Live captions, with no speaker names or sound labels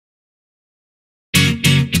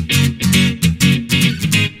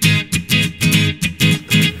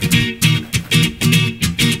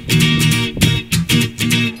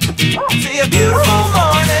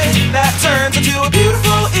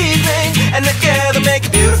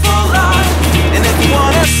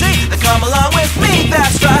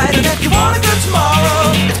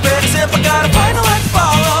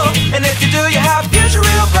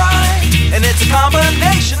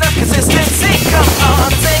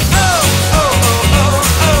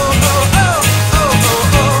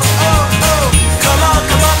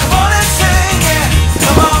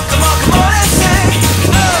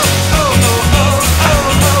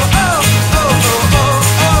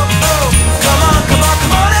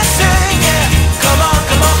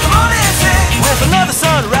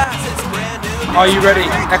Are you ready?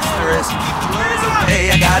 Exeter is. Hey,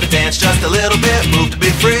 I gotta dance just a little bit, move to be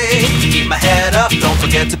free. Keep my head up, don't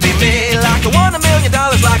forget to be me. Like I won $1 million,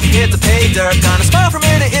 like I hit the pay dirt. Gonna smile from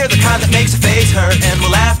ear to ear, the kind that makes your face hurt. And we'll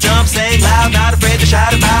laugh, jump,